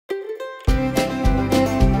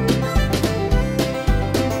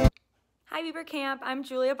Hi Beber Camp, I'm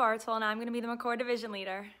Julia Bartle and I'm going to be the McCord Division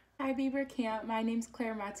Leader. Hi Beber Camp, my name's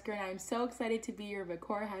Claire Metzger and I'm so excited to be your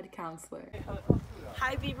McCord Head Counselor.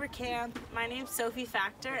 Hi Beber Camp, my name's Sophie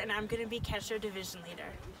Factor and I'm going to be Kesher Division Leader.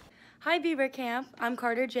 Hi Beber Camp, I'm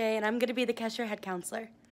Carter J and I'm going to be the Kesher Head Counselor.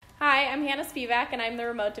 Hi, I'm Hannah Spivak and I'm the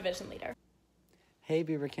Remote Division Leader. Hey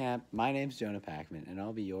Beber Camp, my name's Jonah Packman and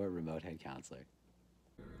I'll be your Remote Head Counselor.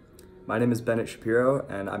 My name is Bennett Shapiro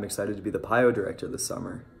and I'm excited to be the PIO Director this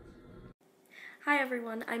summer. Hi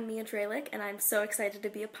everyone, I'm Mia Dralick and I'm so excited to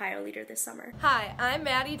be a PIO leader this summer. Hi, I'm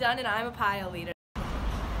Maddie Dunn and I'm a PIO leader.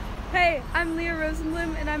 Hey, I'm Leah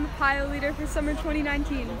Rosenblum and I'm a PIO leader for summer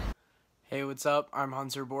 2019. Hey, what's up? I'm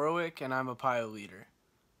Hunter Borowick and I'm a PIO leader.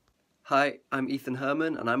 Hi, I'm Ethan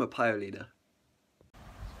Herman and I'm a PIO leader.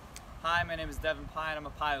 Hi, my name is Devin Pye and I'm a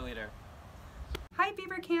PIO leader. Hi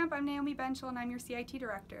Beber Camp, I'm Naomi Benchel and I'm your CIT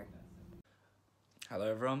Director. Hello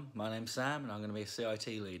everyone, my name's Sam and I'm going to be a CIT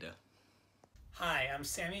leader. Hi, I'm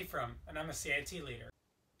Sammy From and I'm a CIT leader.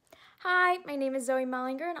 Hi, my name is Zoe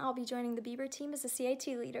Mollinger and I'll be joining the Beber team as a CIT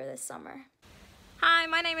leader this summer. Hi,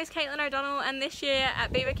 my name is Caitlin O'Donnell and this year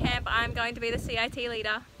at Beber Camp I'm going to be the CIT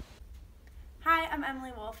leader. Hi, I'm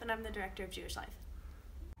Emily Wolf and I'm the Director of Jewish Life.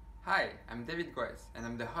 Hi, I'm David Grace and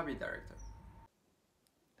I'm the Hobby Director.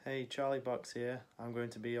 Hey, Charlie Box here. I'm going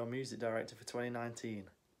to be your Music Director for 2019.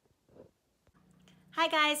 Hi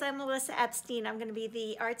guys, I'm Melissa Epstein. I'm going to be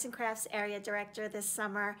the Arts and Crafts Area Director this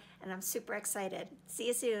summer, and I'm super excited. See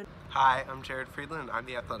you soon. Hi, I'm Jared Friedland, and I'm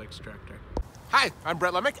the Athletics Director. Hi, I'm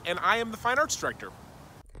Brett Lemick, and I am the Fine Arts Director.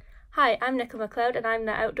 Hi, I'm Nicola McLeod, and I'm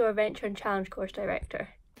the Outdoor Venture and Challenge Course Director.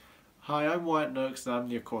 Hi, I'm Wyatt Noakes, and I'm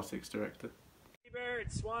the Aquatics Director.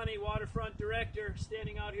 It's Swanee, Waterfront Director,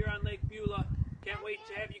 standing out here on Lake Beulah. Can't wait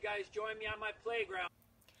to have you guys join me on my playground.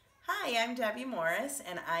 Hi, I'm Debbie Morris,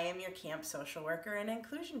 and I am your Camp Social Worker and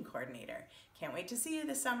Inclusion Coordinator. Can't wait to see you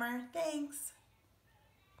this summer. Thanks.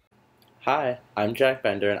 Hi, I'm Jack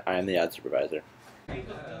Bender, and I am the Ad Supervisor.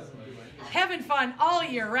 Having fun all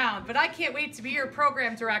year round, but I can't wait to be your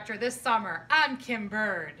Program Director this summer. I'm Kim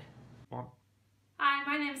Bird. Hi,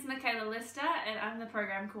 my name is Michaela Lister and I'm the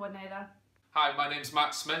Program Coordinator. Hi, my name's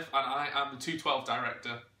Matt Smith and I am the 212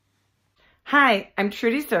 Director. Hi, I'm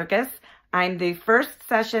Trudy Circus. I'm the First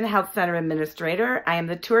Session Health Center Administrator. I am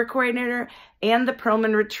the Tour Coordinator and the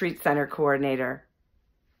Perlman Retreat Center Coordinator.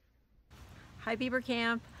 Hi Beber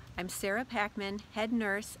Camp, I'm Sarah Packman, Head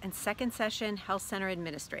Nurse and Second Session Health Center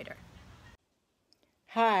Administrator.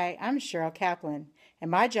 Hi, I'm Cheryl Kaplan, and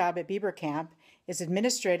my job at Beber Camp is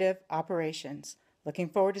Administrative Operations. Looking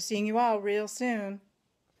forward to seeing you all real soon.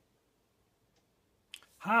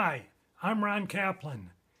 Hi, I'm Ron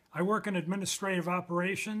Kaplan. I work in Administrative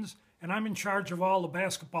Operations and I'm in charge of all the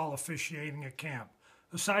basketball officiating at camp.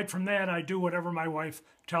 Aside from that, I do whatever my wife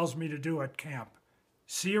tells me to do at camp.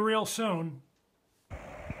 See you real soon.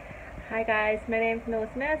 Hi guys, my name's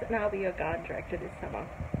Melissa Mez and I'll be your Garden Director this summer.